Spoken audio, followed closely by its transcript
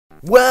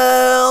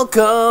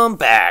Welcome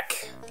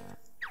back.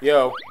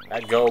 Yo,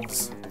 at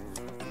Gobe's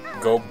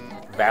Valley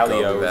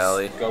Gobe Hose.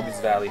 Valley. Gobe's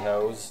Valley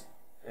Hose.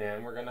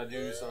 And we're gonna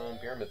do some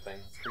pyramid thing.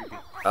 It's creepy.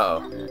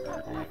 Uh-oh.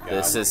 Oh my god.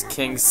 This is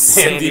King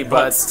Sandy Sandy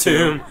Butt's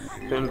tomb.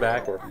 Come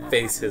back or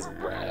face his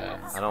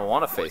wrath. I don't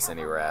want to face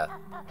any wrath.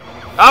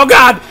 Oh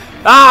god!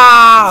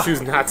 Ah!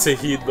 Choose not to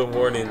heed the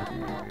warning.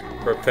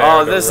 Prepare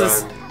Oh, to this run.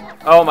 is...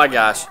 Oh my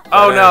gosh.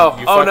 Oh Man, no.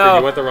 you Oh fucker, no.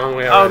 You went the wrong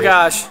way Oh already.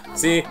 gosh.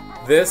 See,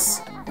 this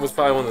was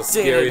probably one of the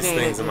scariest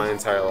things in my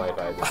entire life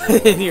I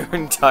did. In your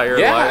entire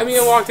Yeah, life. I mean,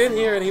 I walked in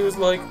here and he was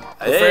like,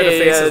 afraid to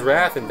face his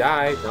wrath and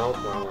die. No,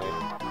 wrong way.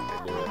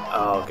 I knew it.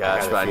 Oh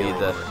gosh, but I need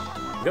the...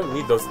 We don't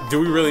need those. Do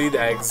we really need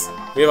eggs?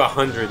 We have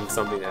 100 and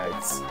something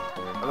eggs.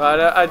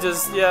 But I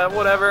just... Yeah,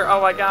 whatever.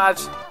 Oh my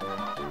gosh.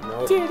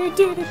 Nope.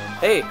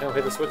 Hey. No,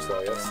 hit the switch though,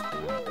 I guess.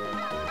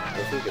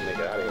 Hopefully we can make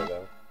it out of here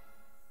though.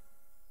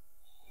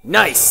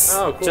 Nice.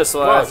 Oh, cool. Just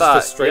what wow, I thought.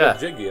 Just a straight up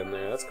Yeah. jiggy in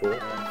there. That's cool.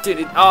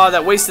 Oh,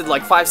 that wasted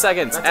like 5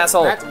 seconds.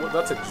 Asshole.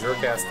 That's a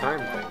jerk ass time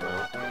thing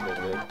though.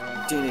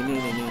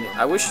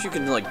 I wish you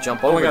could like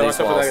jump Oh over my god, these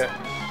watch out for walls.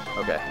 that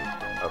guy.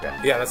 Okay.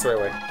 Okay. Yeah, that's the right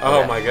way. Oh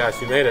Okay. my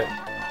gosh, you made it.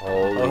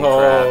 Holy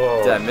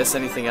Oh. crap. Did I miss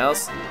anything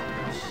else?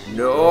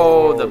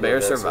 No, the bear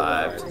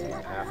survived.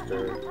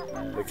 After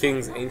the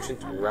king's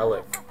ancient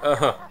relic.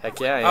 Heck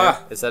yeah, I am.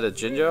 Is that a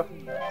Jinjo?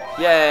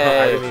 Yay!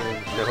 I didn't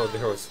even know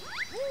there was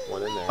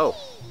one in there. Oh.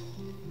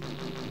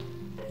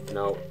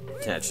 No.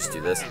 Can't I just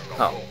do this?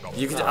 Oh.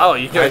 You could. Oh,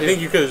 you could. I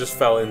think you could have just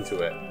fell into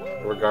it,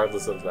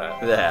 regardless of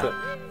that. Yeah.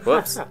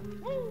 Whoops.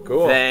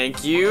 Cool.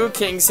 Thank you,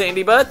 King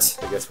Sandy Butt.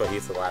 I guess what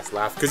he's the last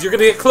laugh, because you're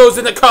gonna get closed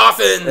in the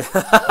coffin!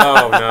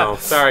 Oh no.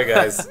 Sorry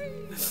guys.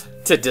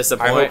 To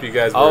disappoint. I hope you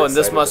guys were Oh, and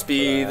this excited must for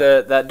be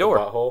that. that door.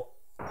 Butthole.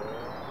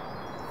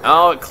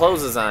 Oh, it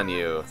closes on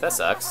you. That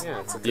sucks.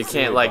 Yeah, it's a You Kazooie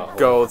can't like butthole.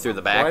 go through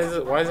the back.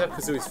 Why does it have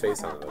Kazooie's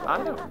face on it? I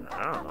don't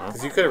know.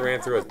 Because you could have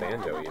ran through as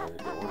Banjo, you know,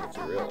 if you wanted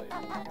to, really.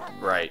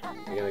 Right.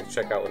 You gonna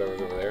check out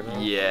whatever's over there now?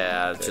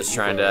 Yeah, Okay, just you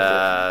trying go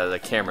to. The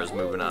camera's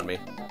moving on me.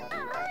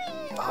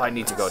 Oh, I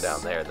need to go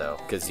down there though,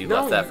 because you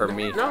left that for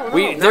me. No,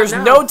 there's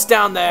not now. notes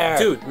down there.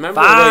 Dude,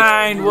 remember,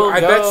 Fine, like, we'll I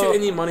go. bet you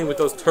any money with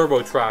those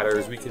turbo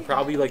trotters, we can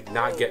probably like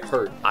not get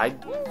hurt. I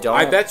don't.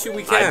 I bet you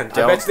we can. I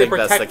don't bet you they think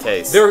that's protect. the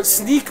case. They're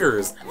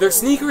sneakers. They're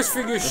sneakers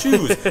for your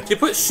shoes. You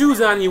put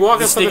shoes on, you walk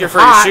The on something sneaker for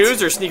hot. your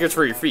shoes or sneakers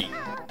for your feet?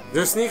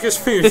 They're sneakers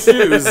for your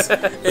shoes,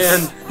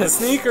 and the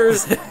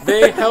sneakers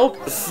they help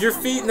your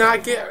feet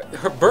not get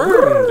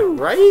burned,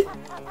 right?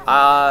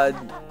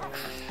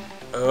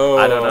 Oh.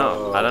 I don't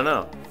know. I don't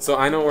know. So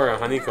I know where a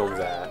honeycomb's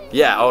at.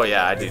 Yeah. Oh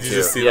yeah, I do Did too. you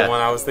just see yeah. the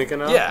one I was thinking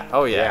of? Yeah.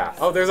 Oh yeah. Yeah.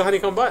 Oh, there's a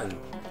honeycomb button.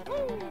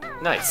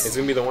 Nice. It's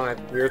gonna be the one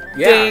we were.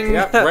 Yeah. Ding.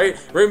 Yeah. Right.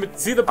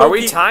 See the. Are we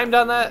pokey? timed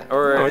on that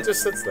or? No, it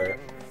just sits there.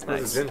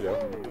 Nice. This is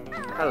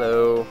Jinjo.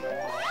 Hello.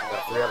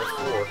 3 out of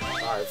 4.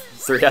 5.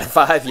 3 out of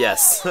 5.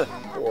 Yes.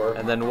 4.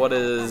 And then what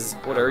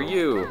are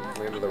you?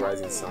 Land of the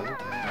Rising Sun.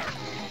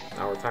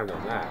 Now we're timed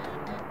on that.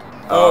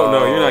 Oh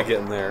no, you're not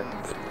getting there.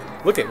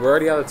 Look it, we're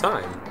already out of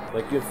time.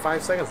 Like you have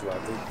 5 seconds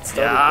left. It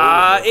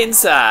started boom.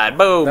 Inside.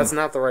 Boom. That's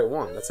not the right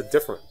one. That's a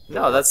different.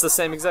 No, that's the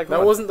same exact one.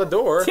 That wasn't the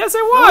door. Yes, it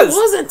No, was. it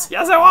wasn't.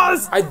 Yes, it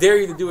was. I dare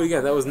you to do it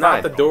again. That was not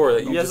Fine. the door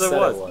that you Yes, just it said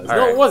was. it was. All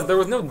No, right. it wasn't. There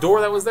was no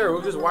door that was there. It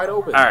was just wide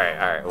open. All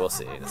right. We'll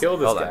see. Kill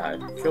this Hold guy. on.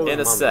 Kill this In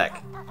a mummy.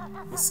 sec.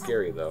 He's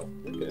scary though.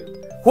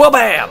 Okay. Wha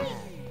bam!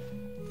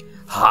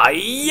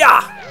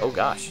 Hiya! Oh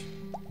gosh.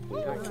 Can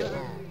you not kill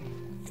him?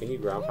 Can you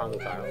ground pound the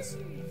tiles?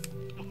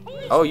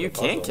 Oh, you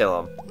can kill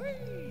him.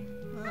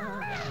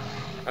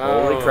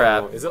 Holy Oh,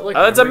 crap! Is it like?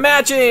 Oh, it's a memory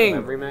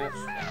matching. match?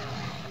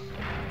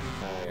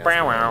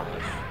 Bow, wow.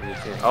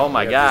 Yeah, Oh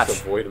my you have to gosh.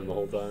 just avoid him the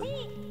whole time.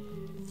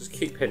 Just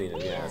keep hitting him,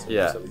 yeah. So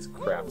Yeah. These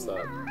craps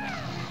up.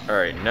 All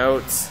right,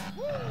 notes.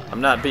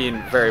 I'm not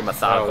being very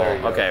methodical. there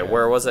you go, Okay, okay.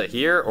 where was it?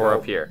 Here or Nope,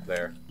 up here?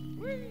 There.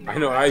 I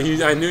know. I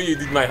knew you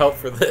did my help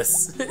for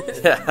this.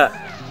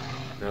 Yeah.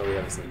 No, we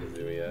haven't seen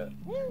Kazooie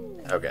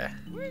yet. Okay.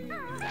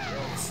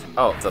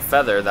 Oh, the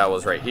feather that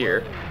was right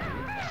here.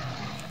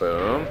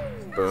 Boom,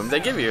 boom. They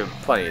give you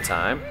plenty of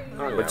time,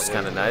 Oh, yeah, which is well,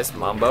 kind of nice.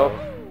 Mambo.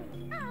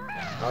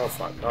 Oh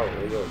fuck. Oh,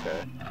 are you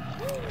okay?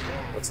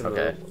 What's in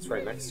Okay. what's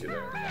right next to you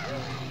there?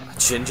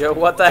 Jinjo,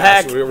 what the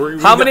heck?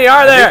 We How many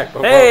are there?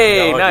 well,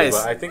 Hey, no, okay, nice.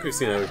 but I think we've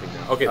seen everything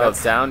now. Okay, Oh,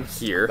 that's down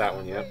here. that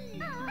one. Yep.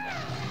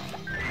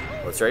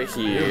 What's right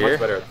You're here? much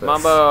better at this.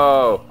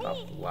 Mambo. Top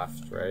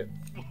left, right?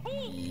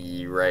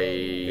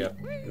 Right. Yep.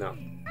 No.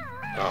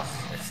 Oh.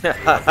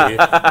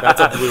 That's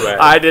a blue egg.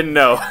 I didn't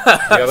know.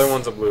 The other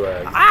one's a blue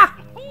egg. Ah!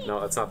 No,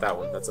 that's not that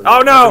one. That's a, Oh,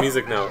 no! that's a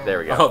music note. There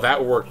we go. Oh,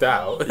 that worked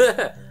out. One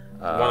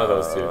of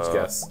those two, just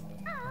guess.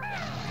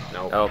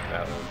 Nope. Oh.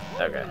 That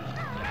one. Okay.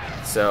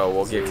 So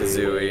we'll get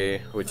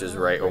Kazooie, which is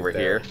right over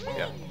there. here.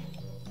 Yep.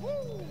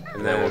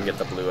 And then we'll get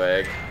the blue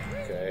egg.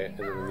 Okay, and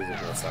then the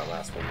music note's that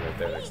last one right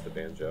there next to the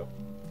banjo.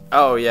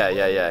 Oh,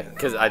 yeah.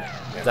 Because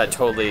that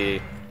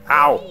totally...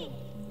 Ow!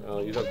 Oh,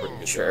 you done pretty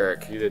good.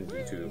 Jerk. Job. You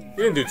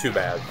didn't do too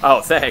bad.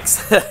 Oh,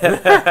 thanks.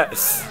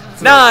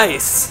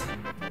 Nice!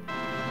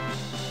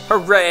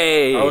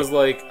 Hooray! I was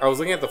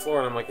looking at the floor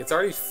and I'm like, it's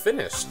already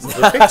finished.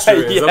 The picture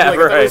is. Yeah, I'm like, I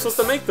thought I right. was supposed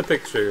to make the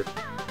picture.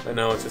 I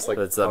know, it's just like...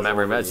 It's a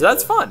memory match.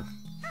 That's fun.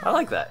 I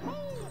like that.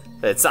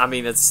 I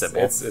mean, it's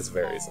simple. It's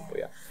very simple,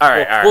 yeah.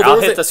 Alright, alright,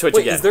 I'll hit the switch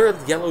wait, again. Is there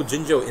a yellow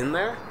Jinjo in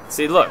there?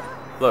 See, look,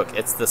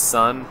 it's the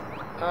sun.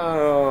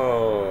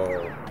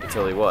 Oh.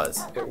 Until he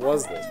was. It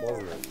was this,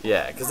 wasn't it?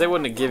 Yeah, because they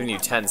wouldn't have given you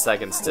 10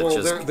 seconds to well,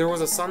 just... there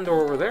was a sun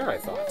door over there, I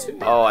thought, too.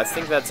 Oh, I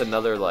think that's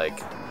another, like...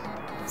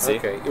 See?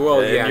 Okay,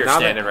 well, yeah. You're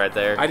standing right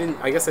there.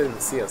 I guess I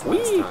didn't see us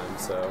last time,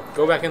 so...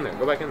 Go back in there,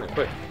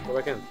 quick. Go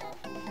back in.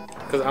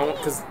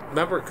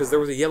 Because there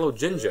was a yellow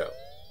Jinjo.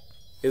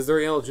 Is there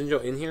a yellow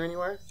Jinjo in here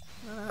anywhere?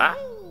 Ah!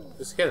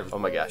 Just get him. Oh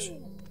my gosh.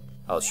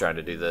 I was trying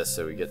to do this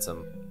so we get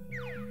some...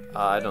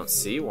 I don't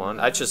see one.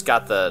 I just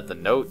got the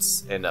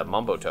notes and a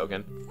Mumbo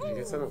token. I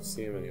guess I don't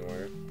see him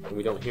anywhere. And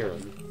we don't hear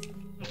him.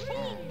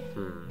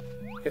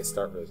 Hit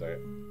start for a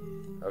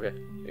second. Okay.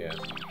 Yeah.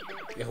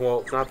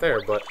 Well, it's not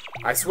there, but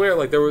I swear,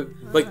 like, there was...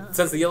 Like,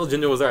 since the yellow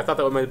Jinjo was there, I thought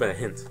that might have been a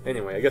hint.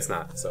 Anyway, I guess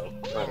not, so...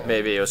 Okay.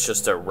 Maybe it was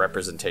just a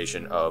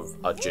representation of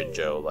a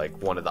Jinjo, like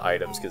one of the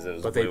items, because it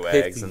was But blue they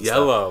picked eggs and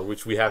yellow, stuff.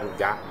 which we haven't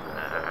gotten. You know I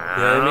what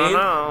I don't mean?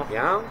 know.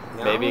 Yeah?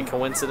 No? Maybe a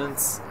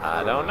coincidence?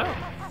 I don't know.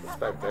 What's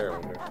back there, I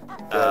wonder?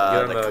 Get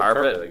on The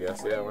carpet? I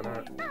guess. Yeah, why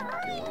not?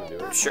 You want to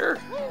do it? Sure.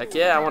 Heck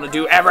yeah, I want to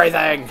do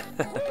everything!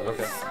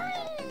 Okay.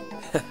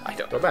 I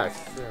don't Go back.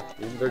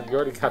 Yeah. You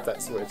already got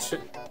that switch.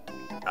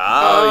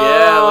 Oh,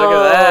 yeah, look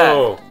at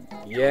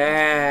that.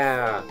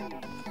 Yeah.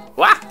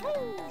 Wah!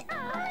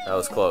 That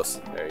was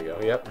close. There you go.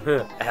 Yep.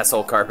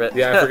 Asshole carpet.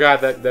 Yeah, I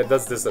forgot that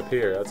does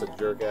disappear. That's a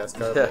jerk-ass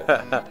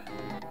carpet.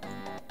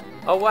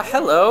 Oh, well,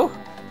 hello.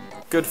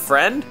 Good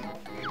friend.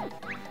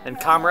 And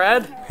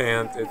comrade.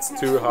 Pant, it's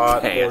too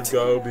hot Pant. for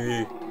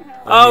Gobi.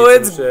 Oh,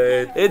 it's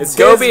shade. it's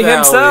Gobi his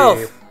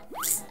valley.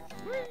 himself.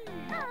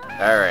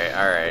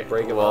 Alright.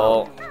 Break him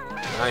well,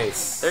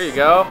 nice. there you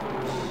go.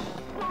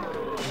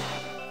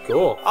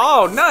 Cool.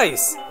 Oh,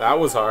 nice. That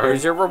was hard.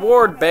 Here's your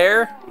reward,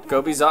 bear.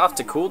 Gobi's off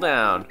to cool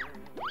down.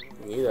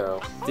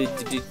 Neato.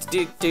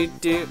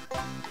 Do.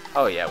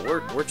 Oh yeah,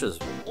 we're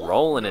just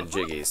rolling in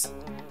jiggies.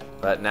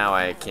 But now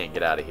I can't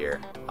get out of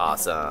here.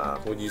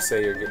 Awesome. Would you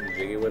say you're getting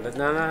jiggy with it?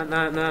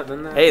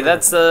 No. Hey,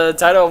 that's the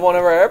title of one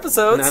of our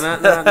episodes.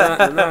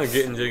 No,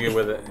 getting jiggy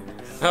with it.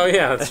 Oh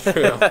yeah, that's true.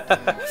 Forgot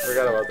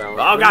about that one.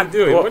 Oh God, what are you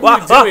doing?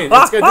 What are you doing?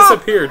 It's gonna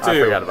disappear too. I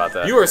forgot about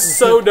that. You are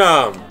so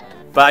dumb.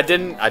 But I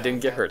didn't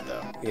get hurt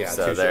though. Yeah,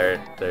 so there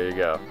you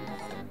go.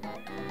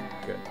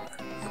 Good.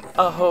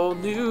 A whole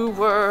new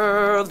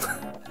world.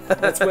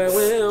 That's where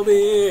we'll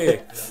be.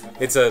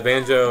 It's a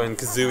Banjo and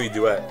Kazooie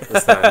duet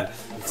this time.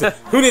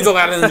 Who needs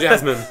Aladdin and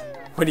Jasmine?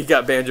 When you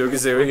got Banjo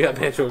Kazooie. We got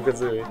Banjo and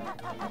Kazooie.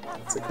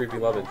 It's a creepy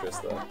love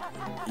interest though.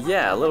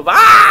 Yeah, a little bit.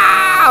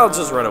 Ah! I'll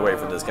just run away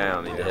from this guy. I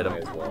don't need to hit him.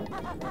 Might as well.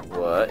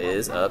 What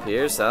is up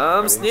here?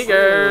 Some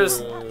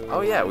sneakers.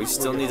 Oh yeah, we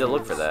still need to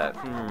look for that.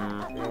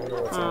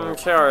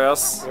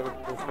 Curious.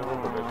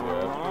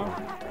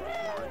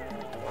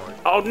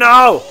 Oh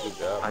no! Good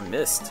job. I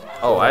missed.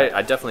 Oh,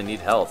 I definitely need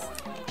health.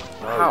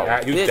 Wow,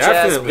 Yeah, you bitch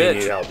definitely ass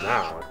need bitch. help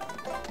now.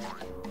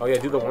 Oh yeah,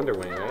 do the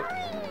wonderwing,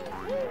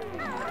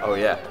 right? Oh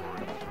yeah.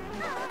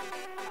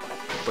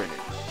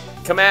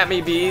 Come at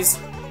me, bees.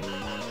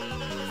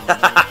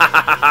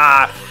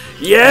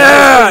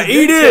 Yeah,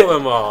 eat it. Kill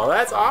them all.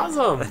 That's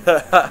awesome.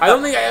 I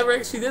don't think I ever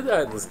actually did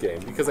that in this game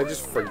because I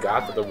just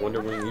forgot that the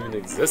wonderwing even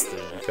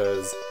existed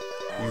because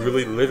you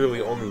really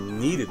literally only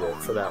needed it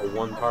for that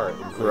one part,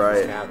 including Right.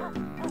 this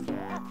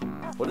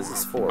cavern. What is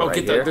this for? Oh, right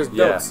get here? that. There's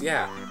those.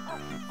 Yeah.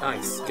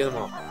 Nice. Get them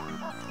all.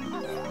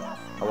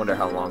 I wonder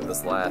how long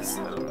this lasts.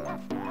 I don't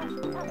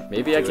know.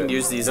 Maybe I can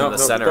use these No, in the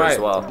no, center try as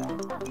it. well.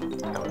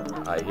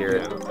 No. I hear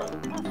Yeah, it. no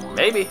problem.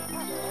 Maybe.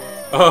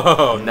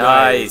 Oh,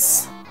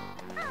 Nice.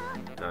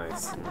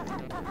 Nice.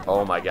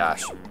 Oh my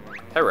gosh.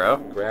 Hello.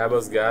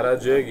 Grabba's got a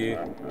jiggy.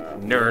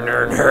 Ner.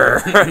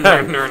 Ner.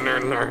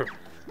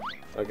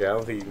 Okay, I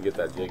don't think you can get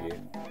that jiggy.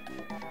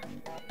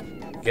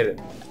 Get it.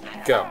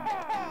 Go.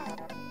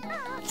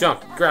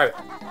 Jump. Grab it.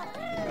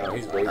 Oh,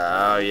 he's waiting.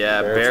 Oh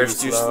yeah, Bear bear's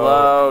too too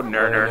slow. slow.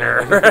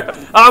 Ner.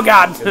 Oh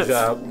god. Good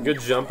job. Good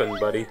jumping,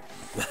 buddy.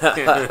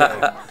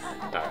 Alright.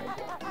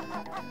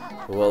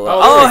 Well,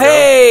 Oh, there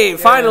you hey! go.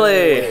 Finally!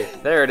 Yay.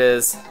 There it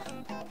is.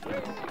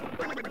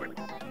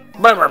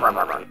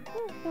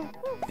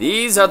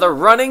 These are the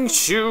running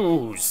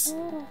shoes.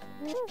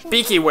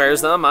 Beaky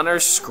wears them on her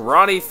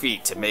scrawny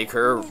feet to make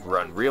her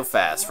run real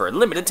fast for a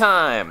limited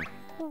time.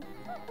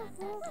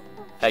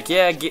 Heck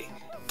yeah,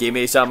 give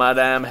me some of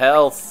them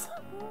health.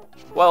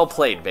 Well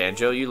played,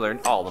 Banjo. You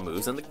learned all the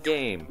moves in the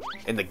game.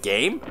 In the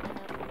game?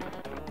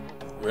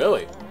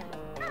 Really?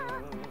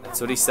 That's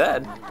what he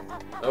said.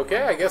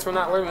 Okay, I guess we're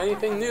not learning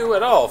anything new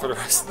at all for the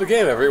rest of the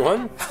game,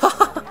 everyone.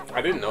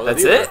 I didn't know that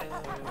That's either. it?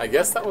 I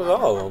guess that was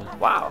all of them.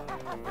 Wow.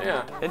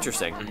 Yeah.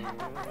 Interesting.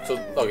 So,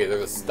 okay,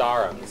 there's a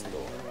star on this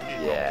door.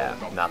 Yeah,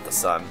 not the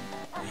sun.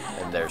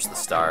 And there's the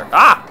star.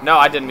 Ah! No,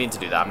 I didn't mean to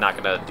do that. I'm not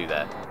gonna do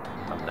that.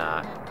 I'm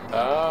not.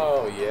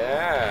 Oh,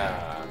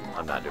 yeah.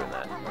 I'm not doing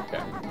that.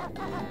 Okay.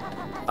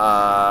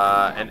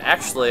 And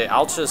actually,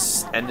 I'll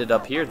just end it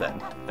up here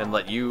then, and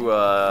let you,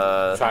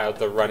 Try out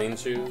the running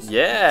shoes?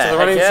 Yeah, So the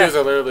running heck yeah. shoes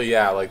are literally,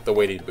 like the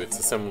weighted boots,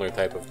 a similar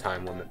type of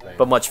time limit thing.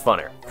 But much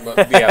funner.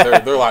 But, yeah,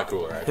 they're a lot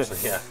cooler, actually,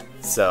 yeah.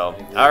 So,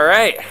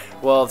 alright.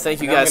 Well,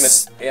 thank you Now I'm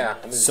guys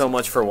so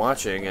much for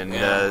watching, and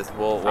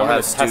we'll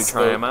have Stu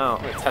try them out.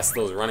 I'm gonna test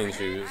those running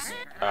shoes.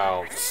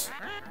 Oh,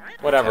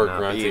 whatever, Cannot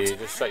Grunty. beat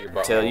Just shut your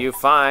butt. Till you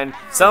find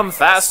some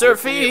faster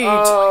feet.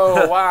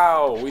 Oh,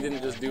 wow. We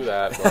didn't just do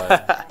that,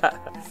 but...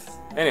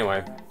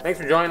 Anyway, thanks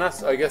for joining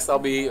us. I guess I'll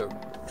be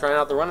trying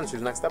out the running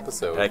shoes next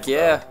episode. Heck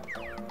yeah.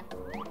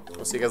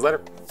 We'll see you guys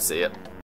later. See ya.